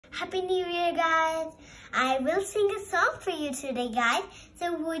Happy New Year, guys. I will sing a song for you today, guys.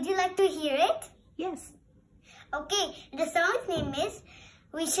 So would you like to hear it? Yes. Okay, the song's name is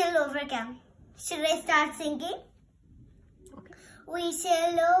We Shall Overcome. Should I start singing? Okay. We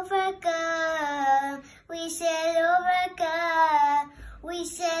shall overcome. We shall overcome. We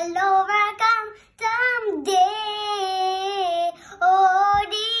shall overcome someday. Oh,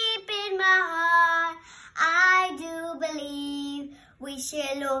 deep in my heart, I do believe we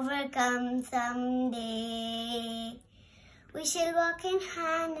shall overcome someday. We shall walk in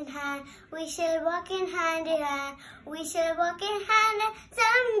hand. We shall walk in hand. We shall walk in hand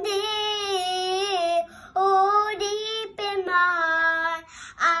someday. Oh, deep in my heart,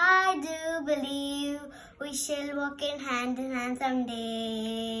 I do believe we shall walk in hand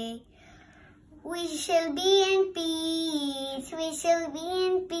someday. We shall be in peace. We shall be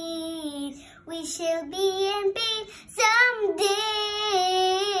in peace. We shall be in peace someday.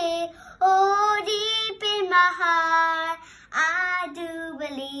 Oh, deep in my heart, I do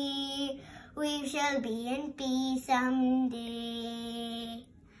believe we shall be in peace someday.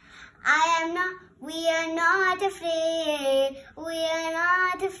 We are not afraid. We are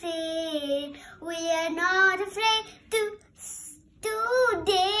not afraid. We are not afraid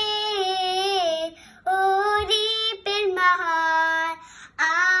today. Oh, deep in my heart,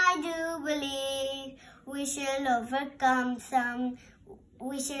 I do believe we shall overcome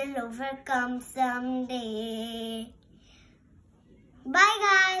someday. Bye,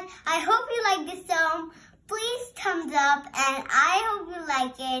 guys. I hope you like this song. Please thumbs up, and I hope you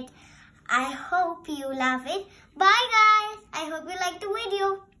like it. I hope you love it. Bye, guys. I hope you like the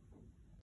video.